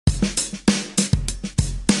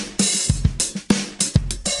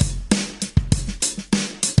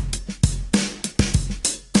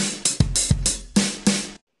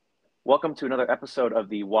Welcome to another episode of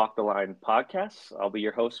the Walk the Line podcast. I'll be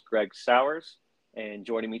your host, Greg Sowers, and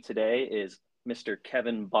joining me today is Mr.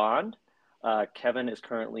 Kevin Bond. Kevin is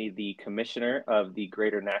currently the commissioner of the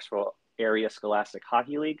Greater Nashville Area Scholastic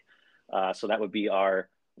Hockey League. So that would be our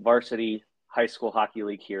varsity high school hockey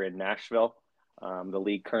league here in Nashville. The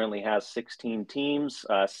league currently has 16 teams,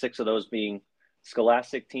 6 of those being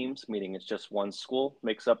scholastic teams, meaning it's just one school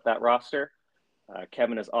makes up that roster.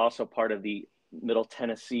 Kevin is also part of the Middle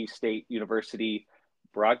Tennessee State University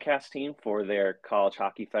broadcast team for their College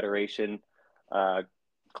Hockey Federation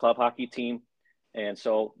club hockey team. And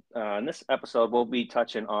so in this episode, we'll be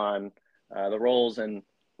touching on the roles and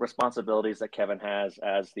responsibilities that Kevin has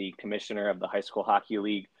as the commissioner of the High School Hockey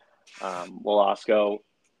League. We'll also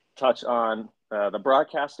touch on the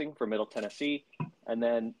broadcasting for Middle Tennessee. And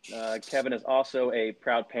then Kevin is also a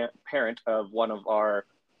proud parent of one of our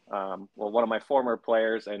one of my former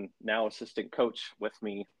players and now assistant coach with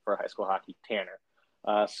me for high school hockey, Tanner.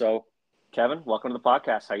 So, Kevin, welcome to the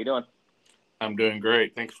podcast. How you doing? I'm doing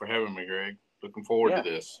great. Thanks for having me, Greg. Looking forward to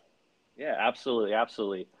this. Yeah, absolutely.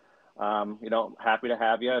 Happy to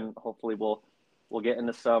have you, and hopefully we'll get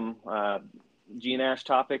into some GNASH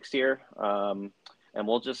topics here, and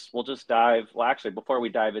we'll just dive. Well, actually, before we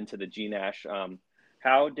dive into the GNASH,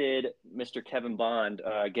 how did Mr. Kevin Bond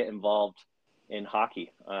get involved in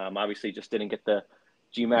hockey? Obviously just didn't get the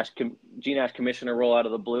GNASH commissioner role out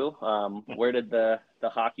of the blue. Where did the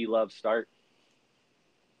hockey love start?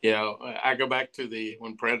 Yeah, I go back to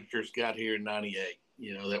when Predators got here in '98.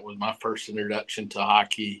 That was my first introduction to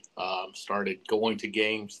hockey. Started going to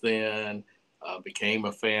games then, became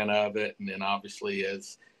a fan of it. And then obviously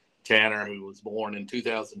as Tanner, who was born in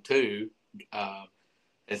 2002,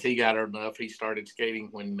 as he got old enough, he started skating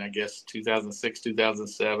when, I guess, 2006,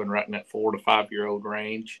 2007, right in that 4 to 5 year old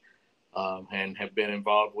range, and have been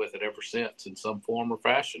involved with it ever since in some form or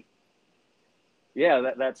fashion.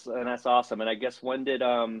 Yeah, that's awesome. And I guess when did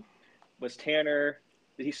was Tanner?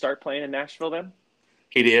 Did he start playing in Nashville then?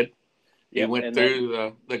 He did. He went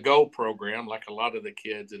through the GO program, like a lot of the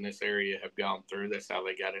kids in this area have gone through. That's how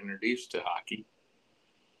they got introduced to hockey.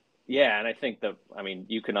 Yeah, and I think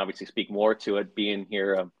you can obviously speak more to it being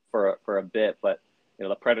here for a bit, but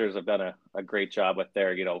the Predators have done a great job with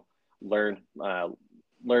their learn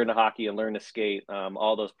to hockey and learn to skate,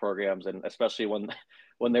 all those programs, and especially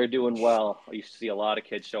when they're doing well, you see a lot of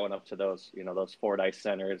kids showing up to those those Fordyce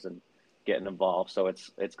centers and getting involved. So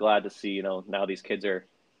it's glad to see now these kids are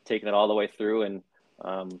taking it all the way through and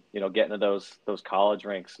getting to those college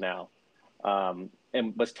ranks now.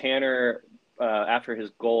 And was Tanner, after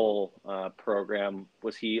his goal program,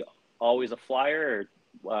 was he always a flyer,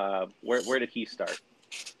 or where did he start?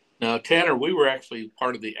 No, Tanner, we were actually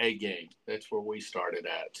part of the A game. That's where we started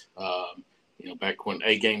at. Back when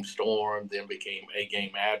A game Storm then became A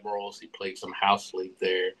game Admirals. He played some house league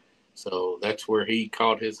there. So that's where he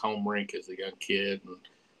caught his home rink as a young kid. And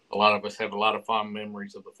a lot of us have a lot of fond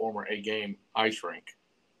memories of the former A game ice rink.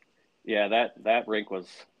 Yeah, that rink was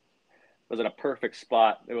in a perfect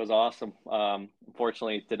spot. It was awesome.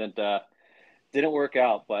 Unfortunately, it didn't work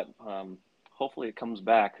out, but hopefully it comes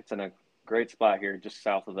back. It's in a great spot here, just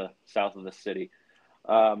south of the city.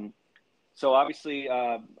 So obviously,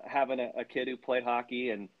 having a kid who played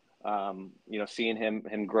hockey and seeing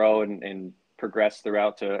him grow and progress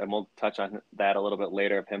throughout and we'll touch on that a little bit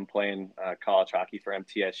later, of him playing college hockey for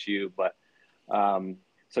MTSU. But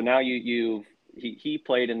so now he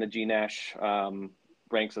played in the GNASH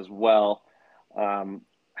ranks as well.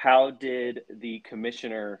 How did the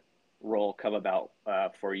commissioner role come about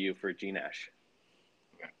for you for GNASH?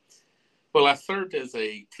 Well, I served as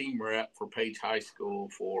a team rep for Page High School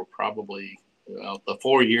for probably the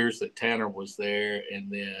 4 years that Tanner was there, and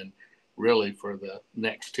then really for the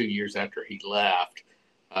next 2 years after he left,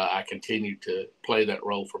 I continued to play that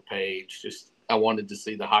role for Page. I wanted to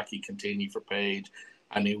see the hockey continue for Page.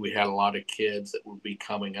 I knew we had a lot of kids that would be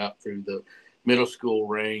coming up through the middle school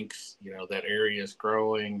ranks. That area is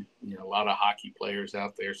growing. A lot of hockey players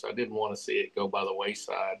out there, so I didn't want to see it go by the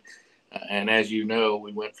wayside. And as you know,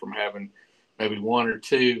 we went from having maybe 1 or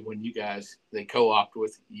 2 when they co-opted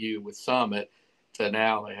with Summit to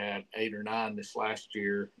now they had 8 or 9 this last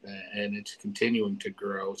year, and it's continuing to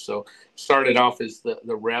grow. So started off as the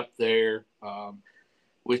rep there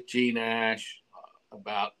with GNASH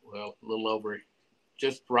about, a little over,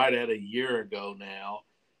 just right at a year ago now.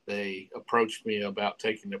 They approached me about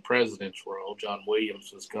taking the president's role. John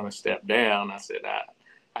Williams was going to step down. I said,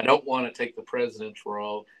 I don't want to take the president's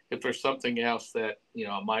role. If there's something else that,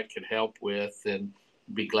 Mike could help with, then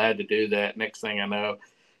be glad to do that. Next thing I know,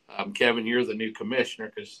 Kevin, you're the new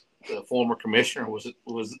commissioner, because the former commissioner was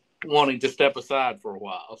wanting to step aside for a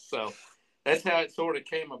while. So that's how it sort of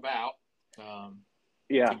came about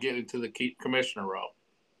to get into the commissioner role.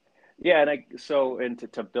 Yeah, and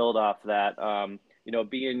to build off that,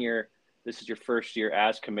 this is your first year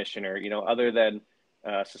as commissioner. Other than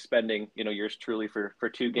suspending, yours truly for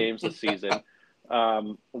 2 games this season,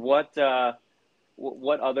 what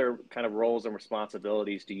other kind of roles and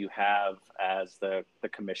responsibilities do you have as the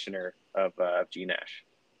commissioner of GNASH?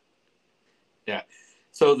 Yeah,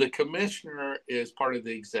 so the commissioner is part of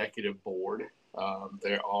the executive board.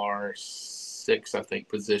 There are 6, I think,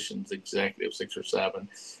 positions, executive, 6 or 7.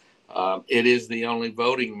 It is the only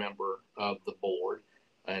voting member of the board,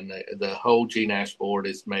 and the whole GNASH board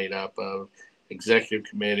is made up of executive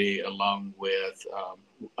committee along with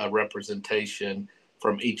a representation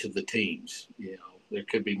from each of the teams. There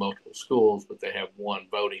could be multiple schools, but they have one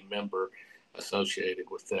voting member associated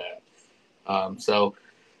with that. So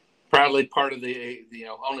proudly part of the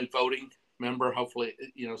only voting member. Hopefully,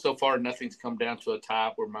 so far nothing's come down to a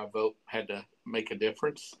tie where my vote had to make a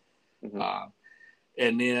difference. Mm-hmm.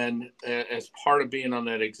 And then as part of being on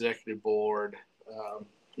that executive board,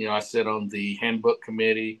 I sit on the handbook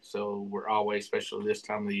committee. So we're always, especially this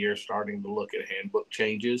time of the year, starting to look at handbook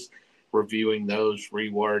changes, reviewing those,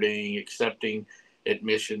 rewording, accepting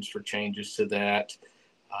admissions for changes to that.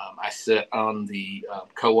 I sit on the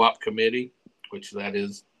co-op committee, which that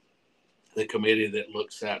is the committee that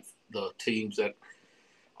looks at the teams that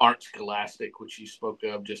aren't scholastic, which you spoke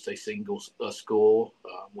of, just a single school.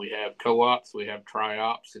 We have co-ops, we have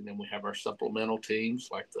tri-ops, and then we have our supplemental teams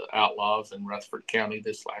like the Outlaws in Rutherford County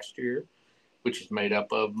this last year, which is made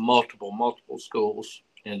up of multiple schools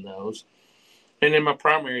in those. And then my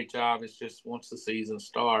primary job is just once the season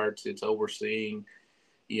starts, it's overseeing,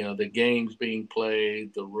 the games being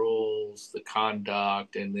played, the rules, the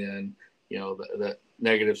conduct, and then, the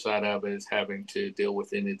negative side of it is having to deal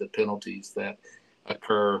with any of the penalties that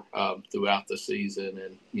occur throughout the season.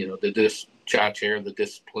 And, I chair the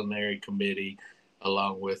disciplinary committee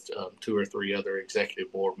along with 2 or 3 other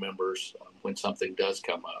executive board members when something does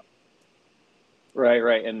come up.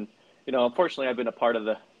 Right. And, unfortunately, I've been a part of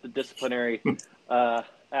the disciplinary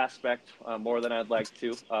aspect more than I'd like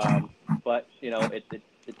to. But,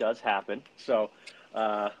 it does happen. So,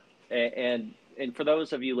 and for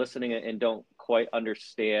those of you listening and don't quite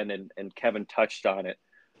understand, and Kevin touched on it,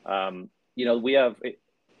 we have,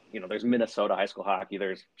 there's Minnesota high school hockey,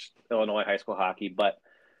 there's Illinois high school hockey, but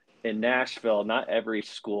in Nashville, not every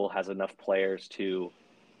school has enough players to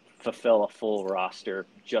fulfill a full roster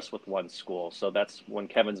just with one school. So that's when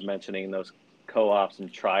Kevin's mentioning those co-ops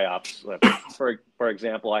and tri-ops. For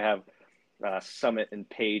example, I have Summit and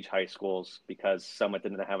Page high schools because Summit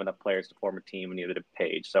didn't have enough players to form a team, and neither did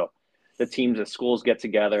Page. So the teams, the schools get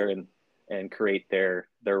together and create their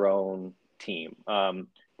own team.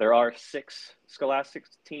 There are 6 scholastic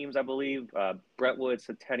teams, I believe: Brentwood,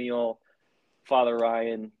 Centennial, Father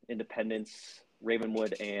Ryan, Independence,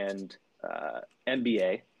 Ravenwood, and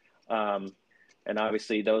MBA. And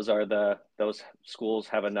obviously, those schools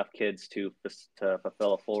have enough kids to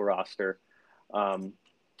fulfill a full roster. And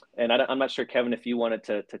I'm not sure, Kevin, if you wanted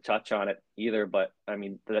to touch on it either, but I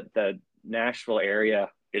mean, the Nashville area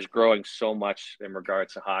is growing so much in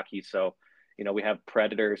regards to hockey. So, we have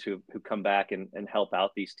Predators who come back and help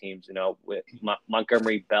out these teams, with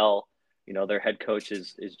Montgomery Bell, their head coach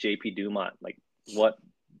is JP Dumont. Like, what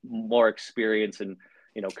more experience and,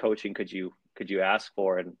 coaching could you ask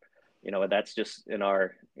for? And, that's just in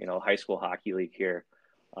our, high school hockey league here.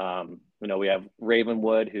 We have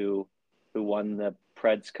Ravenwood who won the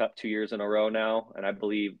Preds Cup 2 years in a row now. And I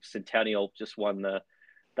believe Centennial just won the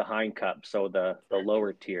Hein Cup. So the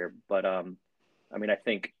lower tier, but I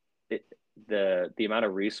think the amount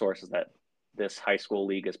of resources that this high school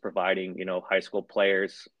league is providing, high school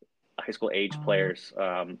age players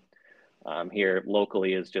here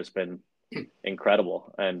locally has just been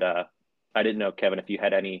incredible. And I didn't know, Kevin, if you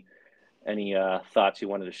had any thoughts you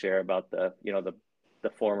wanted to share about the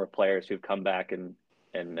former players who've come back and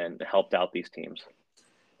helped out these teams.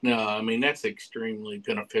 No, that's extremely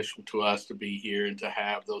beneficial to us to be here and to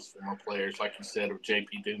have those former players, like you said, of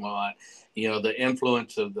JP Dumont. The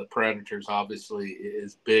influence of the Predators obviously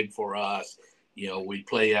is big for us. We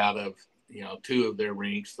play out of, 2 of their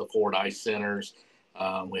rinks, the Ford Ice Centers.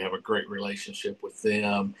 We have a great relationship with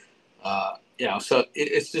them. So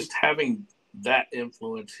it's just having that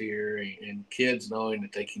influence here and kids knowing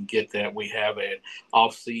that they can get that. We have an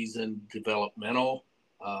off-season developmental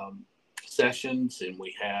sessions, and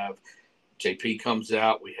we have JP comes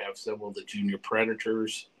out. We have several of the junior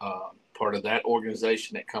Predators, part of that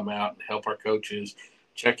organization, that come out and help our coaches,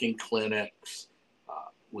 checking clinics,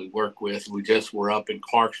 we work with. We just were up in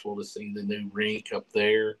Clarksville to see the new rink up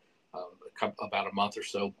there about a month or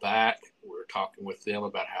so back. We're talking with them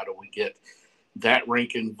about how do we get that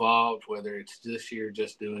rink involved, whether it's this year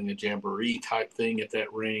just doing a jamboree type thing at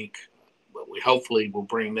that rink, but we hopefully will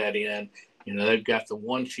bring that in. They've got the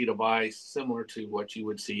one sheet of ice similar to what you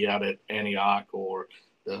would see out at Antioch or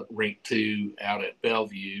the rink 2 out at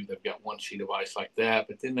Bellevue. They've got one sheet of ice like that,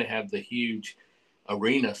 but then they have the huge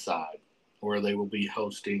arena side where they will be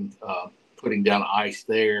hosting, putting down ice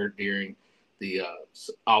there during the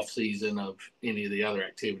off season of any of the other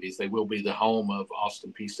activities. They will be the home of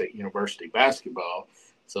Austin Peay State University basketball,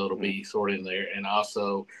 so it'll be sort of in there. And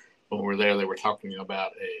also, when we were there, they were talking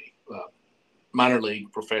about a minor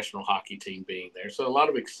league professional hockey team being there. So a lot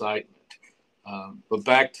of excitement. But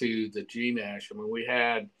back to the GNASH, we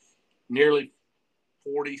had nearly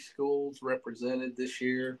 40 schools represented this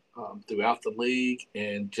year throughout the league,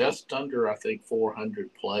 and just under, I think,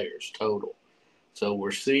 400 players total. So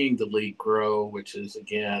we're seeing the league grow, which is,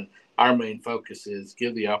 again, our main focus is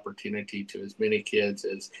give the opportunity to as many kids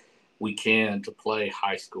as we can to play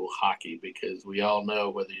high school hockey, because we all know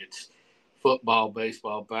whether it's football,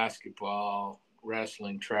 baseball, basketball,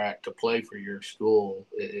 wrestling, track, to play for your school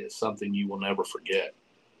is something you will never forget.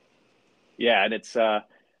 Yeah, and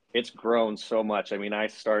it's grown so much. I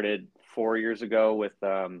started 4 years ago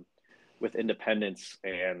with Independence,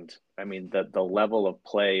 and the level of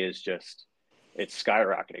play is just, it's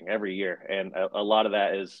skyrocketing every year. And a lot of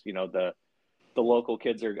that is, the local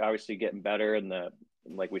kids are obviously getting better, and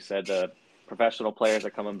like we said, the professional players are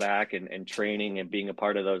coming back and training and being a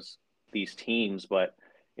part of these teams. But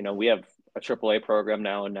we have a AAA program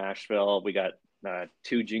now in Nashville. We got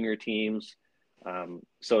 2 junior teams.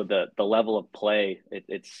 So the level of play,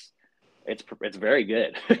 it's very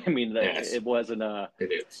good. Yes. It wasn't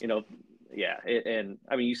it is.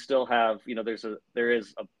 You still have,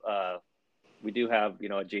 we do have,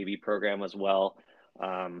 a JV program as well.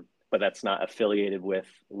 But that's not affiliated with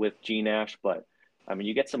GNASH. But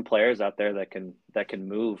you get some players out there that can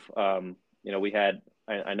move. We had,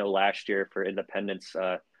 I know last year for Independence,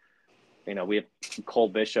 we have Cole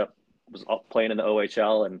Bishop was playing in the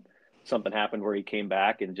OHL, and something happened where he came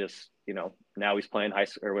back and just, now he's playing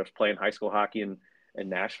was playing high school hockey in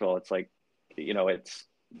Nashville. It's like, it's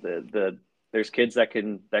there's kids that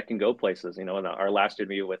can go places. In our last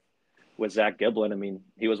interview with Zach Giblin,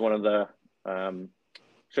 he was one of the,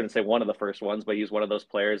 shouldn't say one of the first ones, but he was one of those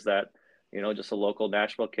players that, just a local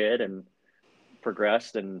Nashville kid, and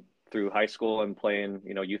progressed and through high school and playing,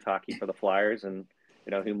 youth hockey for the Flyers, and,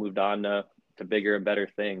 he moved on to bigger and better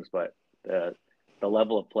things. But the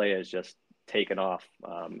level of play has just taken off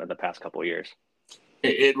in the past couple of years.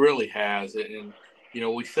 It really has. And,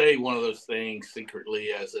 we say one of those things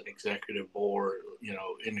secretly as an executive board,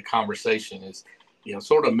 in the conversation is,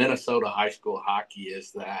 sort of Minnesota high school hockey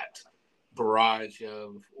is that barrage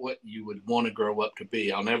of what you would want to grow up to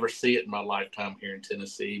be. I'll never see it in my lifetime here in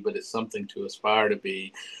Tennessee, but it's something to aspire to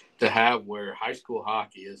be, to have, where high school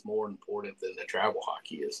hockey is more important than the travel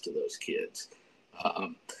hockey is to those kids.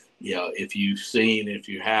 If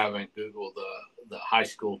you haven't, Google the high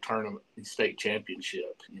school tournament state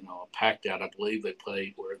championship, packed out. I believe they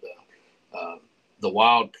played where the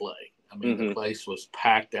Wild play. The place was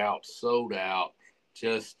packed out, sold out,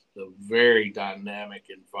 just a very dynamic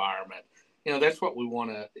environment. That's what we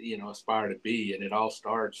want to, aspire to be. And it all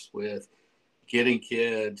starts with getting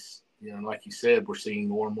kids, like you said, we're seeing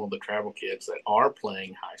more and more of the travel kids that are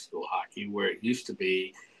playing high school hockey, where it used to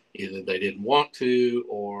be either they didn't want to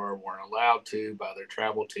or weren't allowed to by their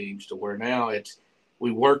travel teams, to where now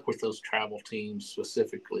we work with those travel teams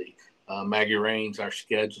specifically. Maggie Rains, our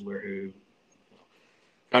scheduler, who,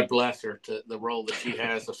 God bless her, to the role that she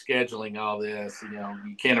has of scheduling all this.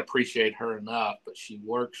 You can't appreciate her enough, but she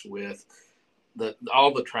works with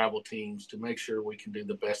all the travel teams to make sure we can do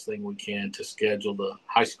the best thing we can to schedule the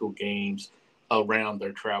high school games around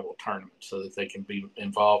their travel tournament so that they can be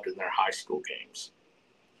involved in their high school games.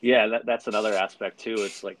 Yeah, that's another aspect too.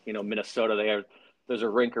 It's like, Minnesota, there's a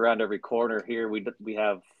rink around every corner. Here we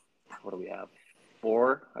have, what do we have?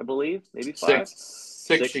 4, I believe, maybe 5.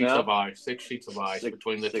 Six sheets of ice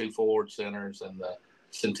between the 2 forward centers and the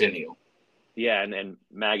Centennial. Yeah, and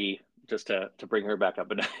Maggie, just to bring her back up,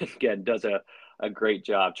 and again, does a great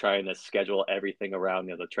job trying to schedule everything around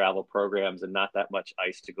the travel programs, and not that much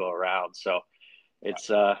ice to go around. So it's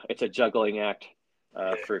a juggling act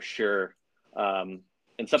for sure.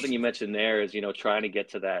 And something you mentioned there is, trying to get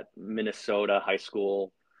to that Minnesota high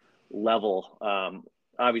school level.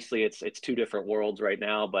 Obviously it's 2 different worlds right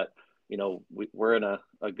now, but we're in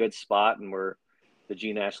a good spot, and the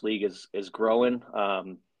GNASH league is growing.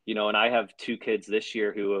 and I have two kids this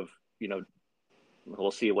year who have,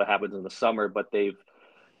 we'll see what happens in the summer, but they've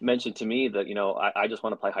mentioned to me that, I just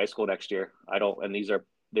want to play high school next year. I don't, and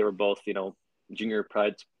they were both, junior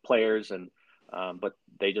pride players but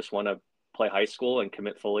they just want to play high school and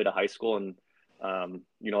commit fully to high school. And,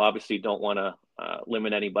 obviously don't want to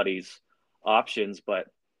limit anybody's options, but,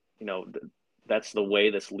 that's the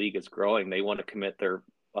way this league is growing. They want to commit their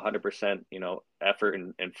 100%, effort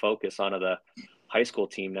and focus onto the high school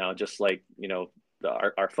team now, just like,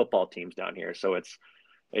 our football teams down here. So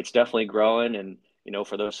it's definitely growing. And,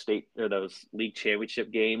 for those state or those league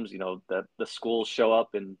championship games, the schools show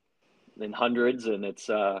up in hundreds, and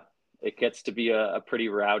it gets to be a pretty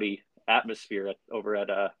rowdy atmosphere over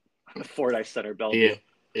at Fordyce Center, Bellevue. Yeah,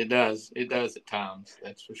 it does. It does at times.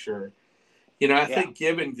 That's for sure. I think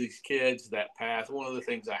giving these kids that path, one of the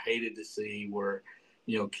things I hated to see were,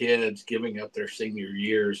 kids giving up their senior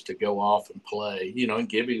years to go off and play, and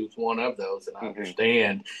Gibby was one of those. And I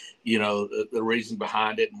understand, the reason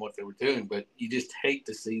behind it and what they were doing, but you just hate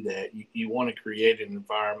to see that. You want to create an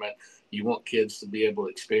environment. You want kids to be able to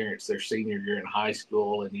experience their senior year in high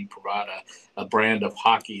school, and you provide a brand of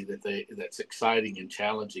hockey that's exciting and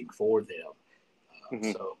challenging for them.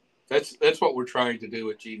 So that's what we're trying to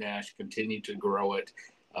do at GNASH, continue to grow it,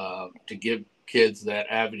 to give kids that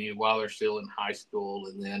avenue while they're still in high school,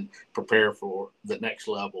 and then prepare for the next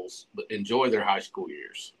levels, but enjoy their high school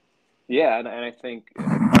years. Yeah, and I think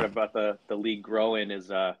part about the league growing is,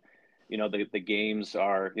 the games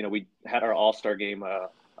are, we had our all-star game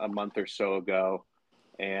a month or so ago,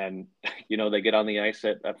 and, they get on the ice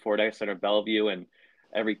at Fordyce Center Bellevue, and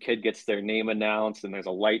every kid gets their name announced, and there's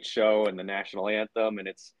a light show and the national anthem, and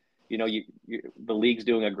it's, the league's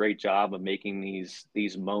doing a great job of making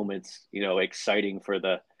these moments, exciting for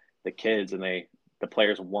the kids, and the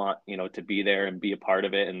players want, to be there and be a part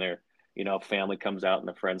of it, and their, family comes out and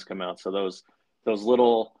the friends come out. So those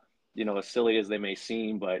little, as silly as they may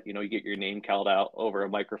seem, but, you get your name called out over a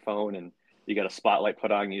microphone, and you got a spotlight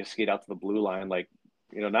put on, you skate out to the blue line. Like,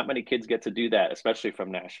 not many kids get to do that, especially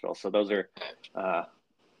from Nashville. So those are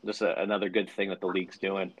just another good thing that the league's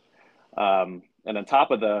doing. And on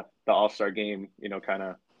top of the All-Star game, kind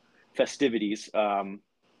of festivities,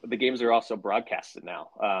 the games are also broadcasted now.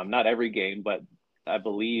 Not every game, but I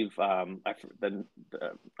believe,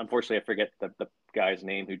 unfortunately, I forget the guy's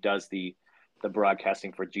name who does the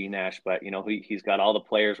broadcasting for GNASH, but, he's got all the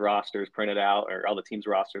players' rosters printed out, or all the teams'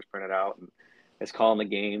 rosters printed out, and is calling the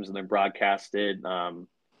games, and they're broadcasted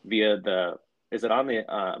via is it on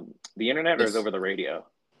the internet, or is it over the radio?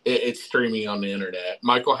 It's streaming on the internet.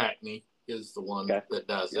 Michael Hackney is the one that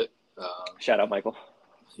does it. Shout out, Michael.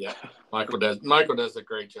 Yeah, Michael does a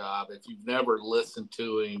great job. If you've never listened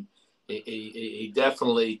to him, he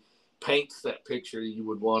definitely paints that picture you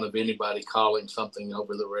would want of anybody calling something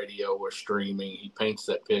over the radio or streaming. He paints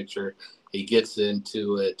that picture. He gets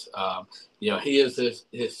into it. He is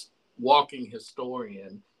his walking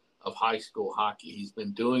historian of high school hockey. He's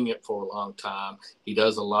been doing it for a long time. He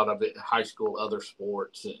does a lot of it in high school, other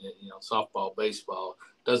sports, softball, baseball.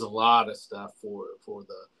 Does a lot of stuff for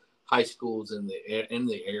the high schools in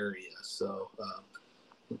the area. So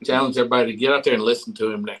challenge everybody to get out there and listen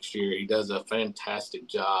to him next year. He does a fantastic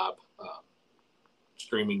job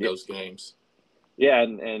streaming those games. Yeah,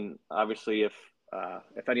 and obviously, if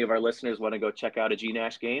any of our listeners want to go check out a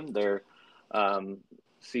GNASH game, their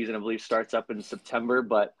season, I believe, starts up in September.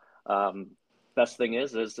 But best thing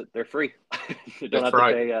is that they're free. You don't have to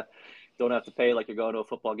pay. Don't have to pay like you're going to a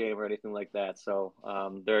football game or anything like that. So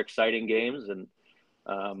they're exciting games, and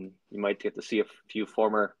you might get to see a few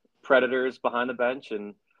former Predators behind the bench.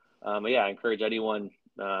 And I encourage anyone,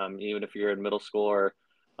 even if you're in middle school or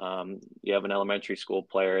you have an elementary school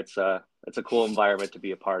player, it's a cool environment to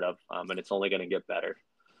be a part of, and it's only going to get better.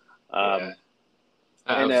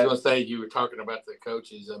 I was going to say, you were talking about the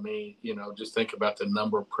coaches. I mean, just think about the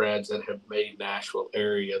number of Preds that have made Nashville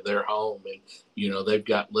area their home. And, they've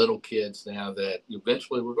got little kids now that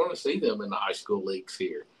eventually we're going to see them in the high school leagues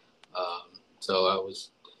here. So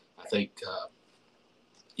I think,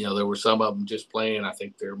 there were some of them just playing. I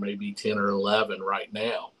think there may be 10 or 11 right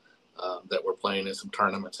now that we're playing in some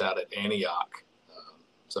tournaments out at Antioch.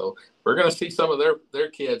 So we're going to see some of their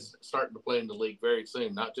kids starting to play in the league very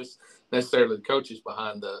soon, not just necessarily the coaches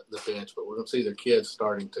behind the bench, but we're going to see their kids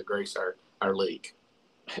starting to grace our league.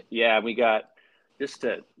 Yeah, we got, just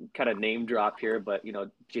to kind of name drop here, but,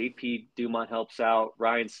 JP Dumont helps out.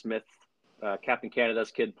 Ryan Smith, Captain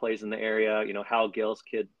Canada's kid, plays in the area. Hal Gill's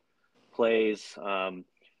kid plays.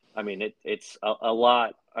 It's a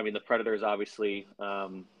lot. I mean, the Predators obviously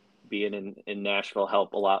being in Nashville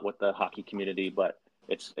help a lot with the hockey community, but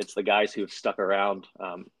it's the guys who've stuck around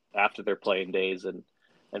after their playing days and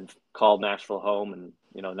called Nashville home, and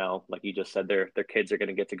now, like you just said, their kids are going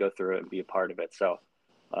to get to go through it and be a part of it. So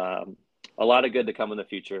a lot of good to come in the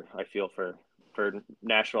future, I feel, for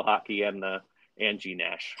Nashville hockey and G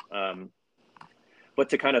Nash. But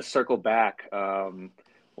to kind of circle back, when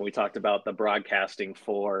we talked about the broadcasting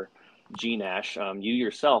for G Nash, you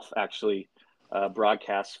yourself actually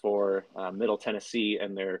broadcast for Middle Tennessee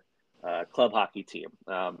and their club hockey team.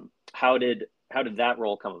 How did that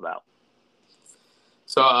role come about?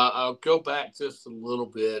 So I'll go back just a little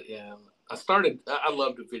bit, and I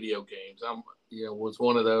loved the video games. Was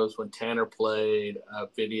one of those when Tanner played, I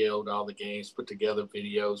videoed all the games, put together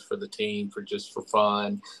videos for the team for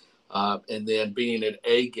fun. And then being at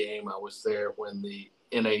a game, I was there when the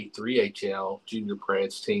NA3HL Junior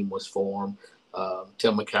Preds team was formed.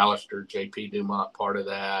 Tim McAllister, JP Dumont, part of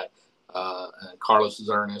that. And Carlos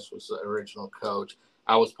Zernis was the original coach.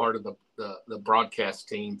 I was part of the broadcast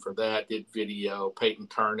team for that, did video. Peyton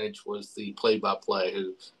Turnage was the play-by-play.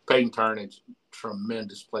 Peyton Turnage,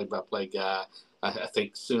 tremendous play-by-play guy. I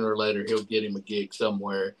think sooner or later he'll get him a gig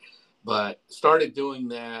somewhere. But started doing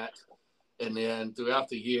that, and then throughout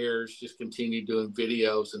the years just continued doing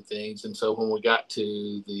videos and things. And so when we got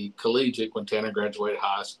to the collegiate, when Tanner graduated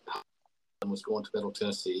high school and was going to Middle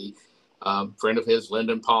Tennessee, friend of his,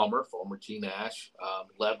 Lyndon Palmer, former G Nash,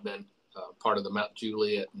 Lebanon, part of the Mount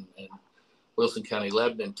Juliet and Wilson County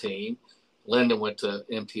Lebanon team. Lyndon went to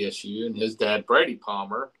MTSU, and his dad, Brady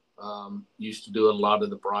Palmer, used to do a lot of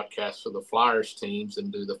the broadcasts for the Flyers teams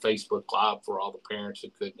and do the Facebook Live for all the parents who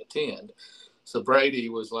couldn't attend. So Brady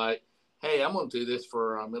was like, hey, I'm going to do this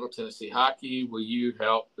for Middle Tennessee hockey. Will you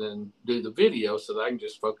help and do the video so that I can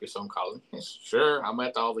just focus on college? Sure, I'm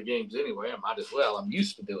at all the games anyway. I might as well. I'm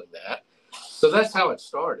used to doing that. So that's how it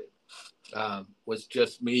started, was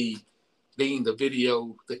just me being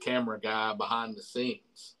the camera guy behind the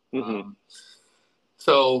scenes. Mm-hmm.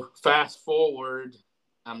 So fast forward,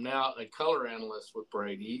 I'm now a color analyst with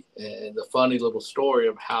Brady. And the funny little story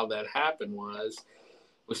of how that happened was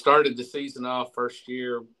we started the season off first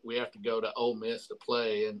year. We have to go to Ole Miss to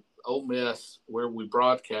play. And Ole Miss, where we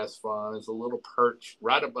broadcast from, is a little perch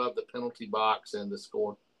right above the penalty box and the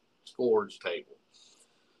scores table.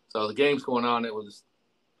 So the game's going on. It was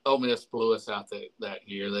Ole Miss blew us out that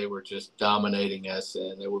year. They were just dominating us,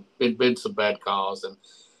 and there were been some bad calls. And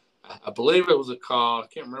I believe it was a call. I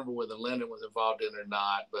can't remember whether Lyndon was involved in it or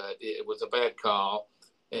not, but it was a bad call.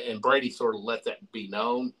 And Brady sort of let that be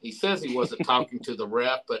known. He says he wasn't talking to the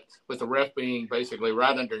ref, but with the ref being basically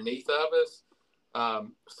right underneath of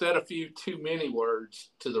us, said a few too many words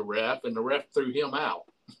to the ref, and the ref threw him out.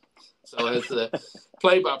 So as the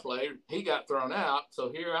play-by-play, he got thrown out.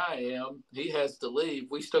 So here I am. He has to leave.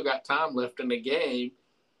 We still got time left in the game.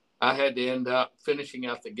 I had to end up finishing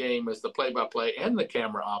out the game as the play-by-play and the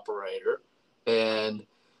camera operator. And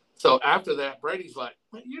so after that, Brady's like,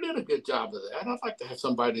 man, you did a good job of that. I'd like to have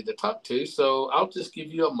somebody to talk to. So I'll just give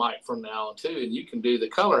you a mic from now on, too, and you can do the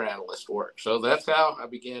color analyst work. So that's how I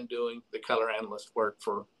began doing the color analyst work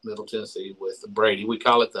for Middle Tennessee with Brady. We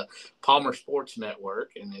call it the Palmer Sports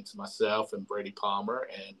Network, and it's myself and Brady Palmer,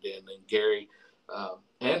 and then Gary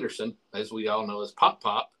Anderson, as we all know as Pop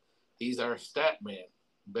Pop. He's our stat man,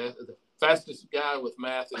 the fastest guy with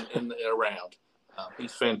math around.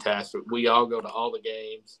 He's fantastic. We all go to all the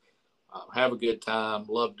games. Have a good time,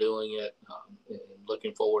 love doing it, and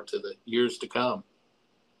looking forward to the years to come.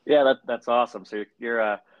 Yeah, that's awesome. So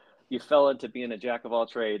you fell into being a jack of all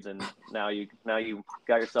trades, and now you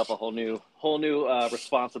got yourself a whole new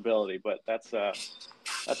responsibility. But that's a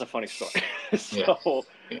funny story. So,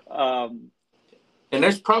 yeah. And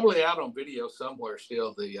there's probably out on video somewhere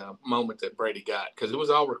still the moment that Brady got, because it was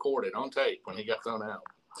all recorded on tape when he got thrown out.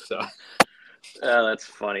 So. That's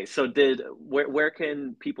funny. So where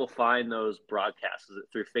can people find those broadcasts? Is it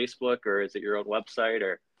through Facebook, or is it your own website,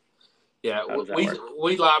 or? Yeah,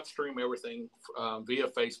 we live stream everything via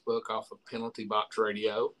Facebook off of Penalty Box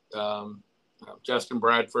Radio. Justin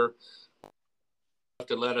Bradford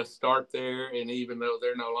to let us start there, and even though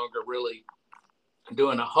they're no longer really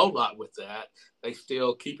doing a whole lot with that, they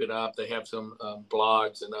still keep it up. They have some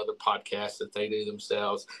blogs and other podcasts that they do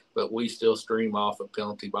themselves, but we still stream off of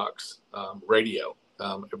Penalty Box Radio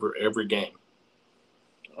every game.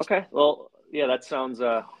 Okay, well, yeah, that sounds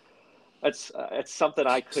it's something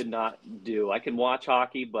I could not do. I can watch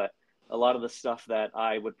hockey, but a lot of the stuff that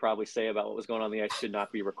I would probably say about what was going on the ice should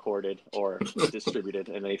not be recorded or distributed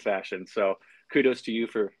in any fashion. So kudos to you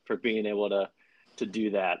for being able to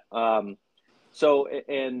do that. So,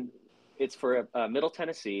 and it's for Middle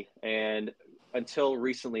Tennessee, and until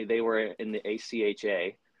recently they were in the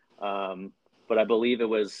ACHA. but I believe it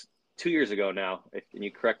was 2 years ago now, and you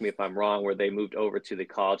correct me if I'm wrong, where they moved over to the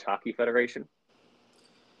College Hockey Federation.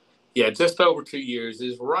 Yeah, just over 2 years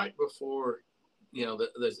is right before,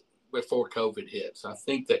 before COVID hit. So I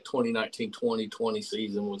think that 2019-2020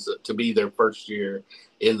 season was to be their first year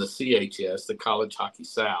in the CHS, the College Hockey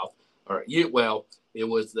South. It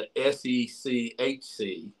was the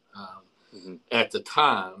SECHC at the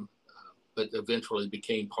time, but eventually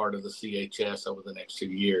became part of the CHS over the next 2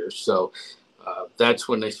 years. So that's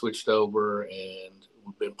when they switched over, and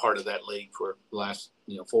we've been part of that league for the last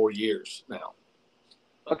 4 years now.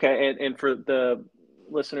 Okay, and for the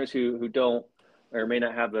listeners who don't or may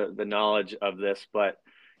not have the knowledge of this, but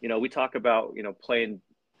we talk about playing.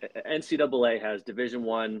 NCAA has Division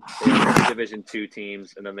I, Division II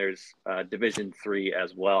teams, and then there's Division III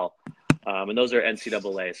as well, and those are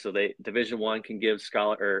NCAA. So Division I can give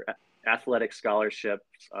athletic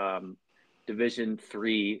scholarships. Division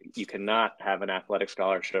III, you cannot have an athletic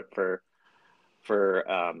scholarship for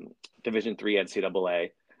Division III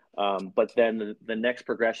NCAA. But then the next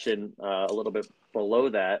progression, a little bit below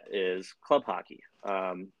that, is club hockey.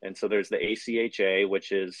 And so there's the ACHA,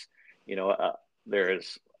 which is,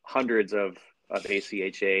 there's hundreds of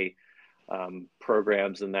ACHA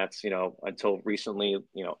programs, and that's, until recently,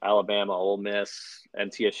 Alabama, Ole Miss,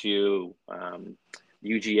 MTSU,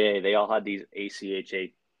 UGA, they all had these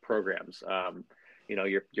ACHA programs.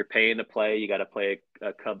 You're paying to play, you got to play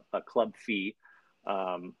a club fee.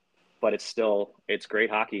 But it's great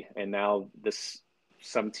hockey. And now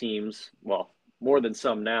some teams, well, more than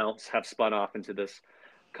some now, have spun off into this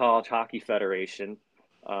College Hockey Federation.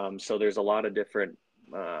 So there's a lot of different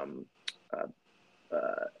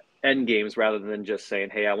end games, rather than just saying,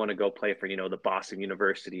 hey, I want to go play for, the Boston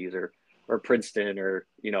universities or Princeton or,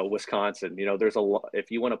 Wisconsin. There's a lot, if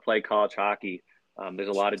you want to play college hockey, there's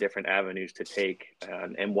a lot of different avenues to take.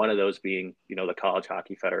 And one of those being, the College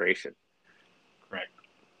Hockey Federation. Correct.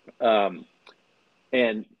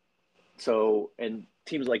 And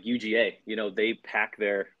teams like UGA, they pack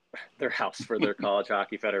their house for their College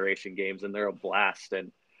Hockey Federation games, and they're a blast.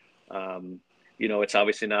 And, it's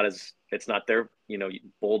obviously it's not their,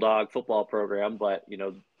 Bulldog football program, but,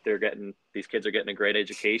 these kids are getting a great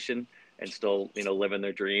education and still, living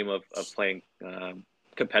their dream of playing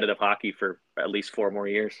competitive hockey for at least 4 more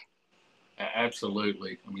years.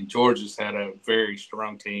 Absolutely. I mean, Georgia's had a very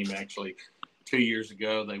strong team. Actually, 2 years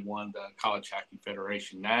ago, they won the College Hockey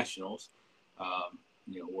Federation Nationals.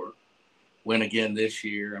 Win again this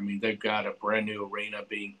year. I mean, they've got a brand new arena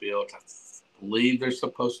being built. I believe they're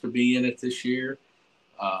supposed to be in it this year.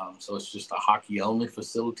 So it's just a hockey-only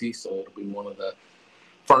facility. So it'll be one of the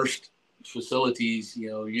first facilities,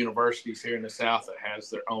 universities here in the South that has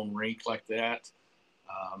their own rink like that.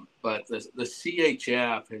 But the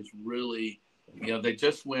CHF has really, they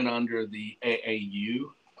just went under the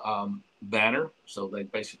AAU banner. So they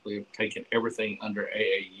basically have taken everything under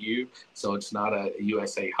AAU. So it's not a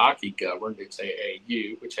USA Hockey governed, it's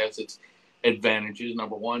AAU, which has its advantages.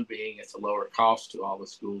 Number one being it's a lower cost to all the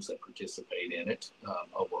schools that participate in it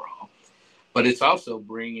overall. But it's also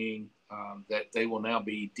bringing that they will now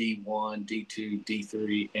be D1, D2,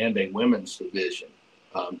 D3, and a women's division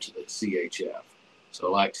to the CHF.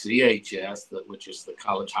 So like CHS, which is the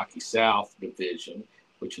College Hockey South division,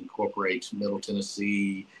 which incorporates Middle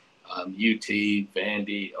Tennessee, UT,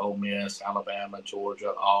 Vandy, Ole Miss, Alabama,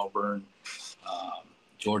 Georgia, Auburn,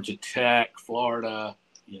 Georgia Tech, Florida.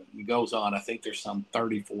 It goes on. I think there's some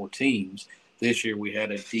 34 teams. This year we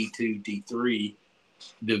had a D2, D3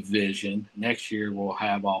 division. Next year we'll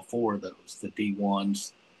have all 4 of those, the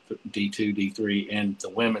D1s, D2, D3, and the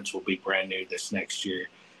women's will be brand new this next year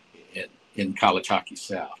in College Hockey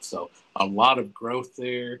South. So a lot of growth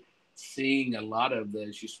there. Seeing a lot of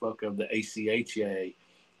as you spoke of, the ACHA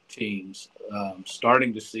teams,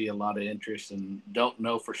 starting to see a lot of interest, and don't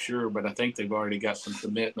know for sure, but I think they've already got some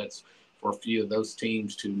commitments for a few of those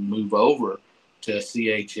teams to move over to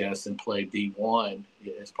CHS and play D1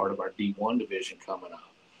 as part of our D1 division coming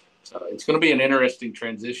up. So it's going to be an interesting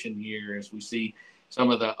transition year as we see some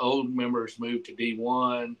of the old members move to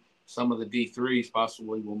D1, some of the D3s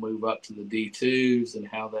possibly will move up to the D2s, and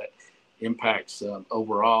how that impacts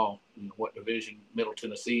overall what division Middle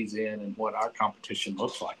Tennessee's in and what our competition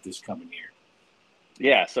looks like this coming year.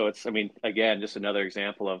 Yeah, so it's, again, just another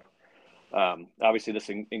example of, obviously this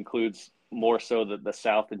includes more so the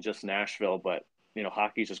South than just Nashville, but,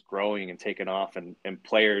 hockey's just growing and taking off, and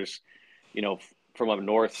players, from up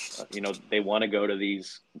north, they want to go to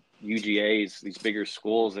these UGAs, these bigger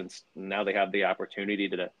schools, and now they have the opportunity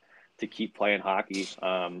to keep playing hockey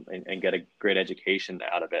and get a great education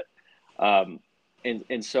out of it.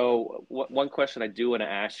 And so one question I do want to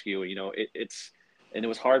ask you, and it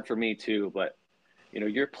was hard for me too, but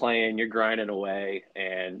you're playing, you're grinding away,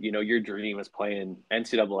 and your dream is playing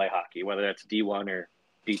NCAA hockey, whether that's D1 or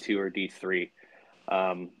D2 or D3.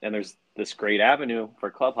 And there's this great avenue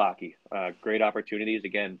for club hockey, great opportunities.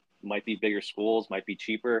 Again, might be bigger schools, might be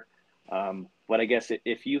cheaper. But I guess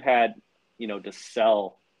if you had, to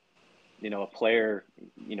sell, a player,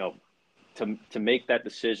 to make that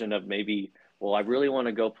decision of maybe, well, I really want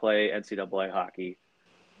to go play NCAA hockey,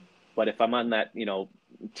 but if I'm on that,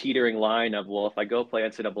 teetering line of, well, if I go play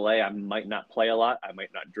NCAA, I might not play a lot, I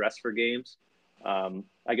might not dress for games.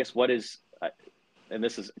 I guess what is, and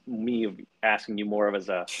this is me asking you more of as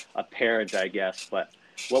a parent, I guess, but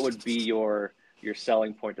what would be your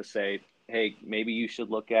selling point to say, hey, maybe you should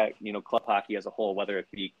look at, club hockey as a whole, whether it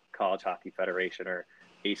be College Hockey Federation or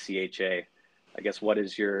ACHA. I guess what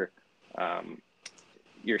is um,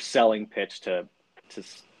 your selling pitch to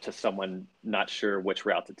to someone not sure which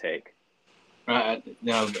route to take?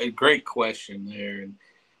 Now, a great question there, and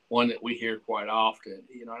one that we hear quite often.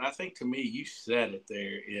 And I think to me, you said it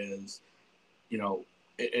there is,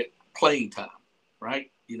 playing time, right?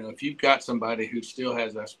 If you've got somebody who still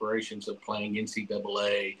has aspirations of playing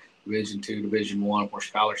NCAA, Division II, Division I, where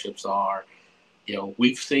scholarships are,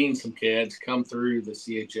 we've seen some kids come through the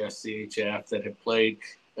CHS, CHF that have played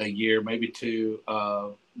a year, maybe two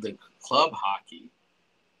of the club hockey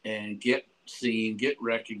and get seen, get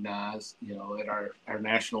recognized, at our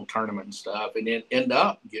national tournament and stuff, and then end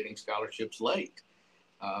up getting scholarships late.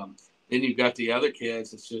 Then you've got the other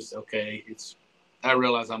kids. It's just, okay, I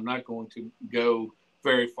realize I'm not going to go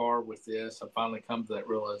very far with this. I finally come to that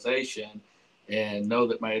realization and know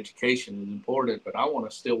that my education is important, but I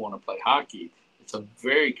still want to play hockey. It's a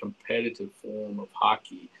very competitive form of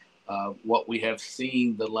hockey. What we have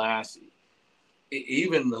seen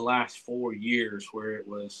even the last 4 years, where it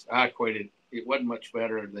wasn't much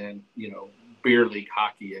better than, beer league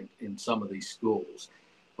hockey in some of these schools.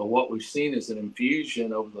 But what we've seen is an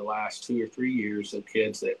infusion over the last 2 or 3 years of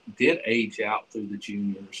kids that did age out through the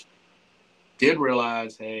juniors, did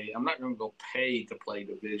realize, hey, I'm not going to go pay to play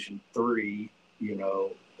Division III,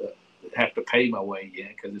 have to pay my way in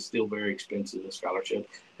because it's still very expensive, a scholarship,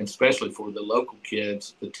 and especially for the local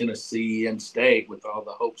kids, the Tennessee in-state with all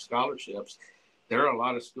the Hope scholarships. There are a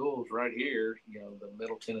lot of schools right here, the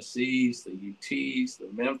Middle Tennessees, the UTs, the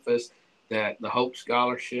Memphis, that the Hope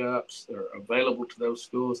scholarships are available to those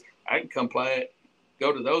schools. I can come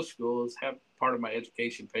go to those schools, have part of my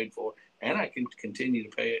education paid for, and I can continue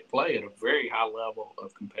to play at a very high level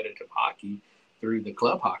of competitive hockey through the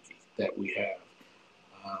club hockey that we have.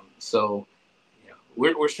 So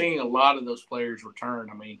we're seeing a lot of those players return.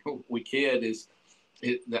 I mean,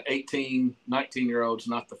 the 18, 19-year-old's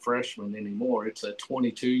not the freshman anymore. It's a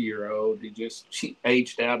 22-year-old who just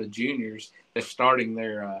aged out of juniors that's starting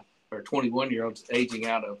their or 21-year-olds aging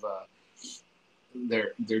out of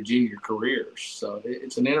their junior careers. So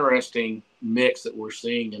it's an interesting mix that we're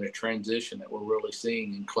seeing in a transition that we're really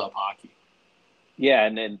seeing in club hockey. Yeah,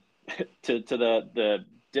 and then to the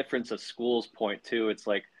difference of schools point too, it's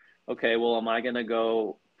like, okay, well, am I going to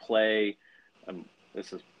go play?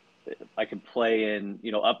 This is I can play in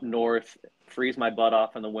up north, freeze my butt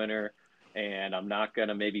off in the winter, and I'm not going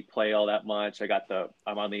to maybe play all that much.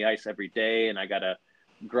 I'm on the ice every day, and I got to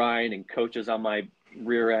grind, and coaches on my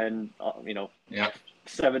rear end, Yeah.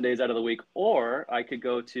 7 days out of the week. Or I could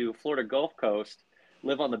go to Florida Gulf Coast,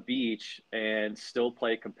 live on the beach, and still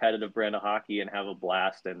play competitive brand of hockey and have a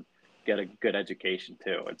blast and get a good education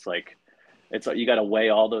too. It's you got to weigh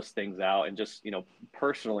all those things out. And just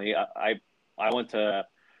personally, I went to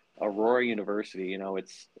Aurora University.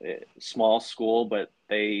 It's a small school, but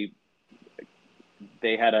they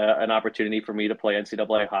had an opportunity for me to play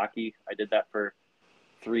NCAA hockey. I did that for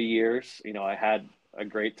 3 years. I had a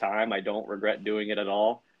great time. I don't regret doing it at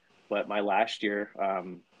all. But my last year,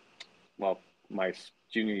 my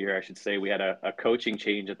junior year, I should say, we had a coaching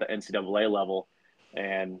change at the NCAA level.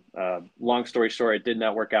 And long story short, it did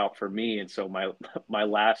not work out for me. And so my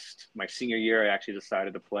senior year, I actually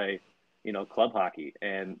decided to play, club hockey.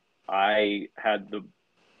 And I had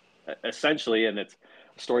essentially, and it's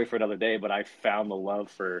a story for another day, but I found the love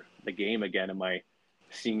for the game again in my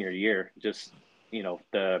senior year. Just,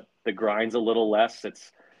 the grind's a little less.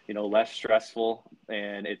 It's, less stressful,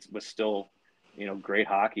 and it was still, great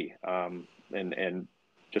hockey. And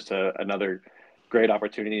just another great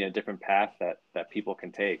opportunity and a different path that people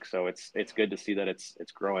can take. So it's good to see that it's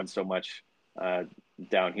growing so much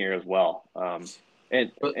down here as well.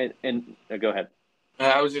 And go ahead.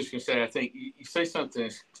 I was just going to say, I think you say something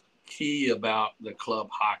that's key about the club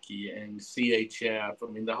hockey and CHF.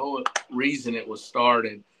 I mean, the whole reason it was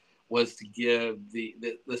started was to give the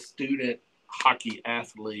student hockey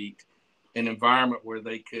athlete an environment where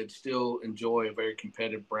they could still enjoy a very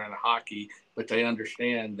competitive brand of hockey, but they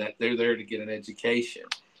understand that they're there to get an education.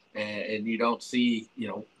 And you don't see,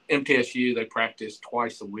 MTSU, they practice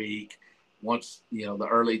twice a week. Once, the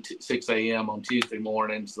early 6 a.m. on Tuesday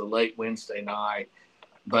mornings, the late Wednesday night.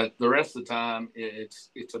 But the rest of the time, it's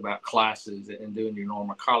about classes and doing your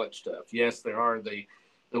normal college stuff. Yes, there are the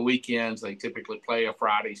weekends. They typically play a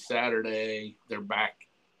Friday, Saturday. They're back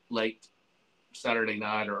late Saturday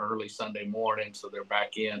night or early Sunday morning, so they're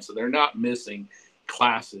back in. So they're not missing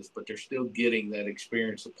classes, but they're still getting that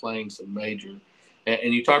experience of playing some major.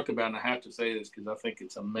 And you talked about, and I have to say this because I think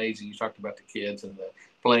it's amazing, you talked about the kids and the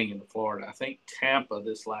playing in Florida. I think Tampa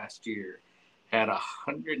this last year had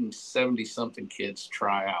 170-something kids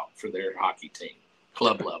try out for their hockey team,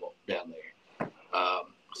 club level down there.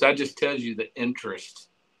 So that just tells you the interest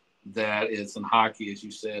that is in hockey, as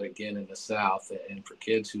you said, again, in the South. And for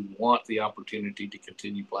kids who want the opportunity to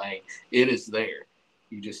continue playing, it is there.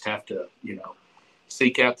 You just have to,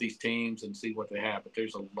 seek out these teams and see what they have. But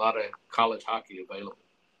there's a lot of college hockey available.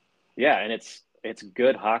 Yeah, and it's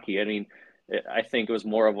good hockey. I mean, I think it was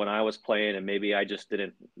more of when I was playing, and maybe I just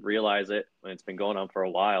didn't realize it when it's been going on for a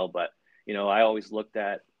while. But, I always looked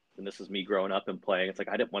at, and this is me growing up and playing, it's like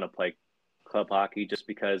I didn't want to play club hockey just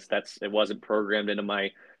because it wasn't programmed into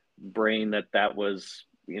my brain that was,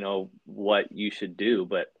 what you should do.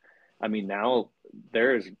 But, I mean, now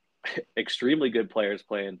there's extremely good players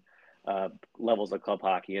playing levels of club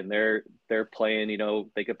hockey, and they're playing,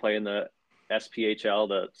 they could play in the SPHL,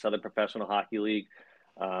 the Southern Professional Hockey League.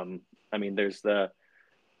 I mean, there's the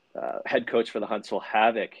head coach for the Huntsville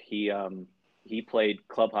Havoc. He played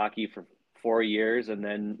club hockey for 4 years and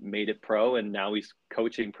then made it pro, and now he's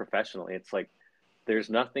coaching professionally. It's like there's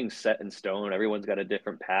nothing set in stone. Everyone's got a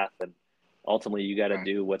different path, and ultimately you got to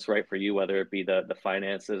do what's right for you, whether it be the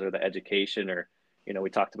finances or the education, or we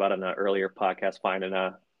talked about in an earlier podcast, finding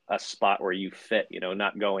a spot where you fit,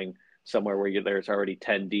 not going somewhere where there's already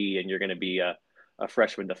 10D and you're going to be a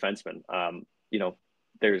freshman defenseman.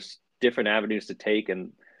 There's different avenues to take,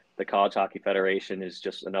 and the College Hockey Federation is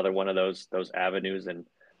just another one of those avenues and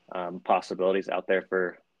possibilities out there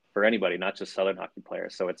for anybody, not just Southern hockey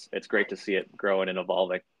players. So it's great to see it growing and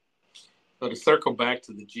evolving. So to circle back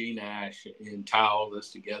to the G-Nash and tie all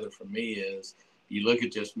this together for me is, you look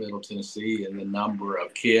at just Middle Tennessee and the number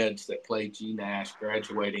of kids that play G-Nash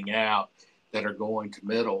graduating out that are going to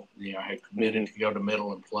Middle, have committed to go to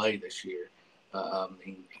Middle and play this year. I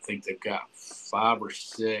think they've got 5 or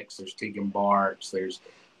 6. There's Tegan Bartz. There's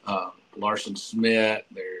Larson Smith.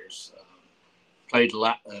 There's played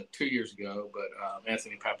 2 years ago, but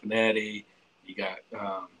Anthony Papanetti. You got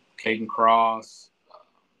Caden Cross,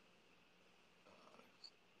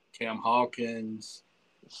 Cam Hawkins,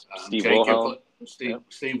 Steve Wilhelm.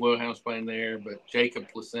 Steve Wilhelm's playing there, but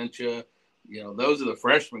Jacob Placentia. Those are the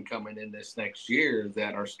freshmen coming in this next year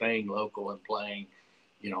that are staying local and playing,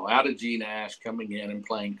 out of G-Nash, coming in and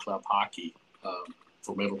playing club hockey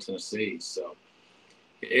for Middle Tennessee. So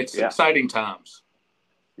it's exciting times.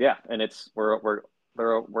 Yeah, and we're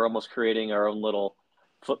almost creating our own little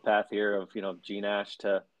footpath here of G-Nash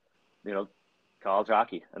to college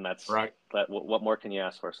hockey, and that's right. What more can you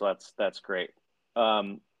ask for? So that's great.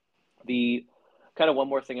 The kind of one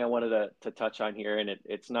more thing I wanted to touch on here, and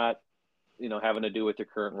it's not having to do with your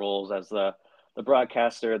current roles as the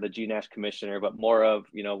broadcaster, the G-Nash commissioner, but more of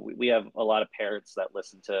we have a lot of parents that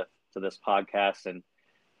listen to this podcast, and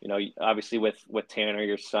obviously with Tanner,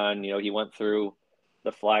 your son, he went through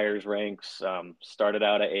the Flyers ranks, started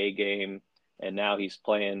out at A game, and now he's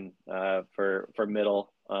playing for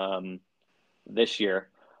Middle this year.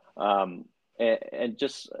 And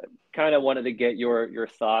just kind of wanted to get your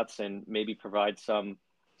thoughts and maybe provide some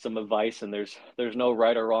advice. And there's no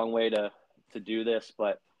right or wrong way to do this,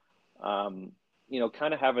 but kind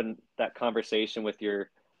of having that conversation with your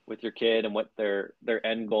kid and what their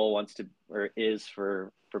end goal wants to or is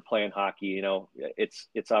for playing hockey.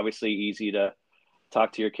 It's obviously easy to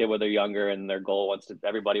talk to your kid when they're younger and their goal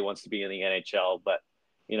everybody wants to be in the NHL, but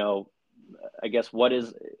I guess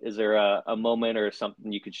is there a moment or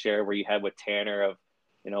something you could share where you had with Tanner of,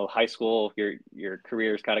 high school, your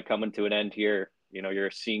career is kind of coming to an end here, you're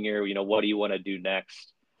a senior, what do you want to do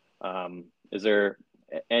next? Is there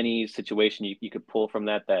any situation you could pull from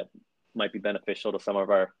that might be beneficial to some of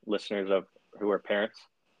our listeners who are parents?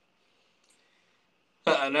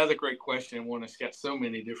 Another great question. One that's got so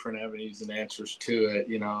many different avenues and answers to it.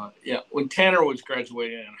 When Tanner was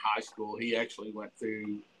graduating in high school, he actually went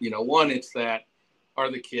through, one, it's that,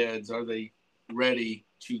 are the kids, are they ready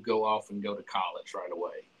to go off and go to college right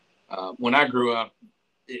away? When I grew up,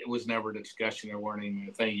 it was never a discussion. There weren't even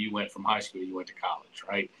a thing. You went from high school, you went to college,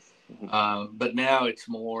 right? But now it's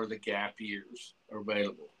more the gap years are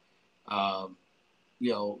available.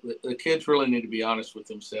 The kids really need to be honest with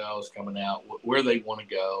themselves coming out, where they want to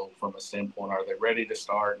go from a standpoint. Are they ready to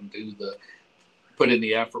start and put in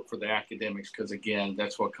the effort for the academics? Because again,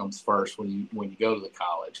 that's what comes first when you go to the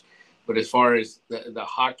college. But as far as the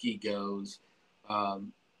hockey goes,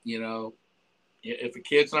 if a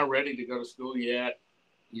kid's not ready to go to school yet,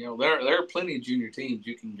 there are plenty of junior teams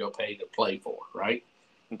you can go pay to play for, right?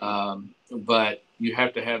 But you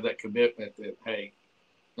have to have that commitment that, hey,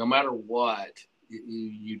 no matter what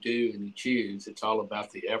you do and you choose, it's all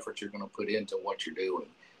about the effort you're going to put into what you're doing.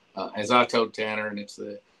 As I told Tanner, and it's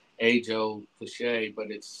the age-old cliche,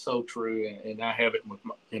 but it's so true, and I have it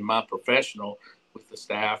in my professional with the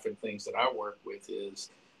staff and things that I work with is,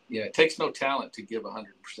 it takes no talent to give 100%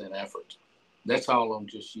 effort. That's all on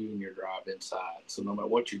just you and your drive inside. So no matter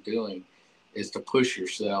what you're doing is to push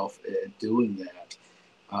yourself at doing that.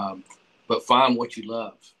 But find what you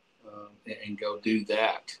love and go do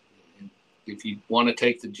that. And if you want to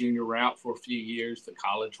take the junior route for a few years, the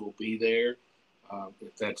college will be there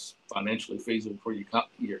if that's financially feasible for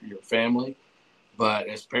your family. But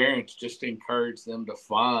as parents, just encourage them to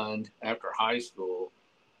find after high school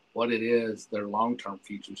what it is their long-term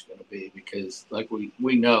future is going to be. Because like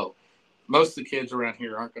we know, most of the kids around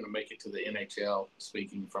here aren't going to make it to the NHL,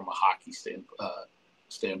 speaking from a hockey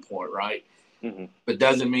standpoint, right? But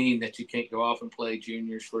doesn't mean that you can't go off and play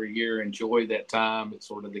juniors for a year, enjoy that time. It's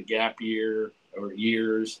sort of the gap year or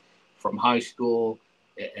years from high school,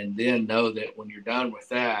 and then know that when you're done with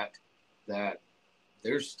that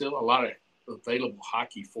there's still a lot of available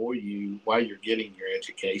hockey for you while you're getting your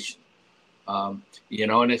education. And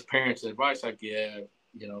as parents, the advice I give,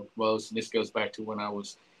 and this goes back to when I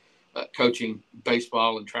was coaching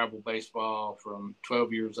baseball and travel baseball from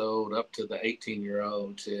 12 years old up to the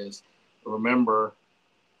 18-year-olds is, remember,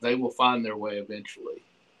 they will find their way eventually.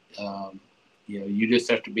 You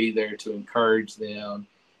just have to be there to encourage them.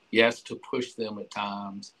 Yes, to push them at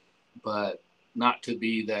times, but not to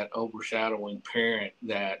be that overshadowing parent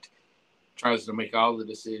that tries to make all the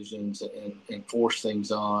decisions and force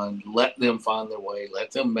things on. Let them find their way.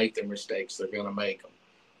 Let them make their mistakes. They're going to make them.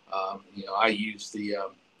 I use the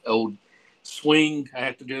old swing. I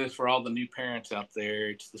have to do this for all the new parents out there.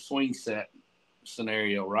 It's the swing set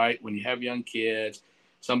scenario, right? When you have young kids,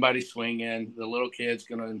 somebody's swinging, the little kid's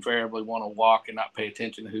going to invariably want to walk and not pay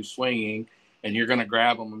attention to who's swinging, and you're going to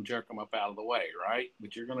grab them and jerk them up out of the way, right?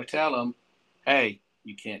 But you're going to tell them, hey,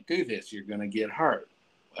 you can't do this. You're going to get hurt.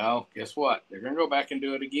 Well, guess what? They're going to go back and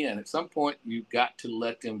do it again. At some point, you've got to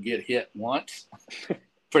let them get hit once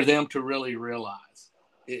for them to really realize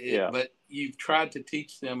it. But you've tried to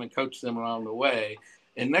teach them and coach them along the way.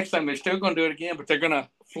 And next time they're still going to do it again, but they're going to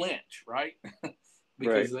flinch, right?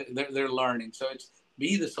 Because they're learning. So it's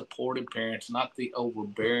be the supportive parents, not the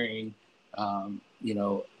overbearing,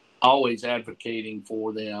 always advocating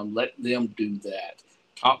for them. Let them do that.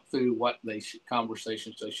 Talk through what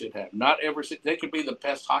conversations they should have. They could be the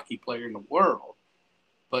best hockey player in the world,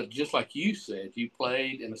 but just like you said, you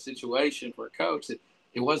played in a situation for a coach that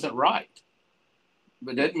it wasn't right.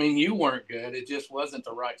 But that doesn't mean you weren't good. It just wasn't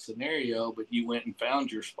the right scenario, but you went and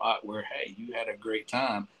found your spot where, hey, you had a great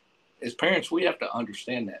time. As parents, we have to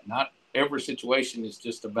understand that. Not every situation is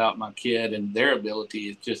just about my kid and their ability.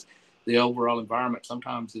 It's just the overall environment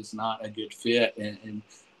sometimes is not a good fit, and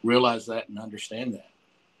realize that and understand that.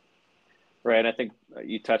 Right. I think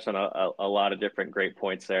you touched on a lot of different great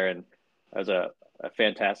points there, and that was a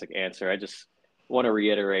fantastic answer. I just want to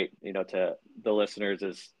reiterate, to the listeners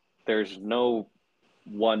is there's no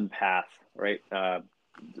one path, right?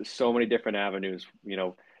 There's so many different avenues,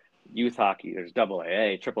 youth hockey, there's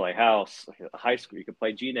AA, AAA house, high school, you could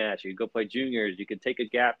play GNASH, you could go play juniors, you could take a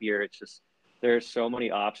gap year. It's just, there's so many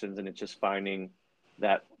options, and it's just finding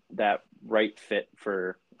that right fit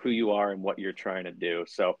for who you are and what you're trying to do.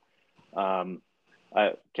 So,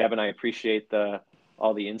 Kevin, I appreciate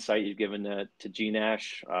all the insight you've given to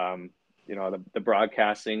GNASH, the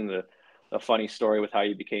broadcasting, the funny story with how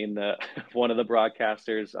you became one of the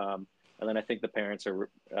broadcasters. And then I think the parents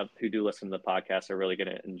who do listen to the podcast are really going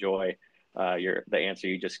to enjoy the answer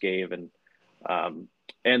you just gave, and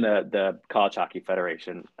the College Hockey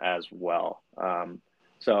Federation as well.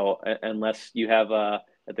 So unless you have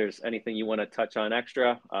if there's anything you want to touch on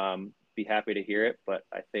extra, be happy to hear it. But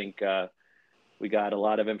I think we got a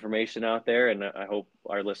lot of information out there, and I hope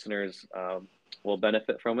our listeners will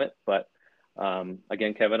benefit from it. But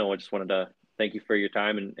again, Kevin, I just wanted to thank you for your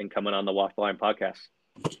time and coming on the Walk the Line podcast.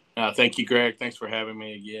 Thank you, Greg. Thanks for having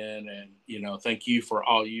me again. And, thank you for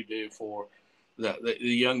all you do for the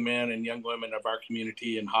young men and young women of our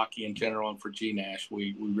community and hockey in general, and for GNASH.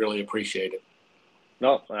 We really appreciate it.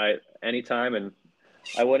 No, anytime. And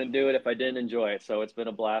I wouldn't do it if I didn't enjoy it. So it's been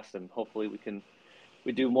a blast, and hopefully we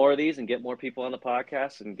do more of these and get more people on the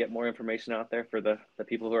podcast and get more information out there for the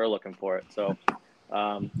people who are looking for it. So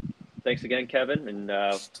thanks again, Kevin, and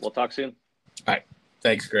we'll talk soon. All right.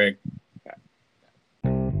 Thanks, Greg.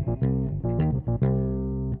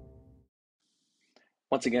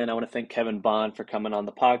 Once again, I want to thank Kevin Bond for coming on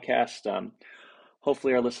the podcast.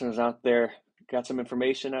 Hopefully our listeners out there got some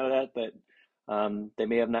information out of that they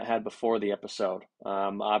may have not had before the episode.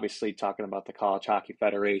 Obviously, talking about the College Hockey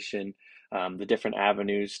Federation, the different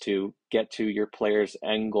avenues to get to your player's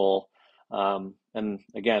end goal. And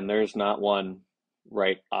again, there's not one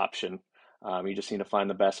right option. You just need to find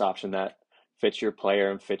the best option that fits your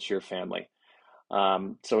player and fits your family.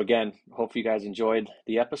 So again, hope you guys enjoyed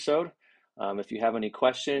the episode. If you have any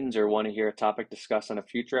questions or want to hear a topic discussed on a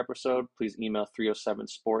future episode, please email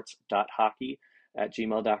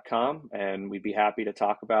 307sports.hockey@gmail.com, and we'd be happy to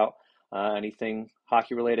talk about anything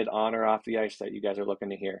hockey related on or off the ice that you guys are looking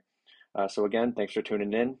to hear. So again, thanks for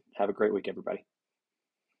tuning in. Have a great week, everybody.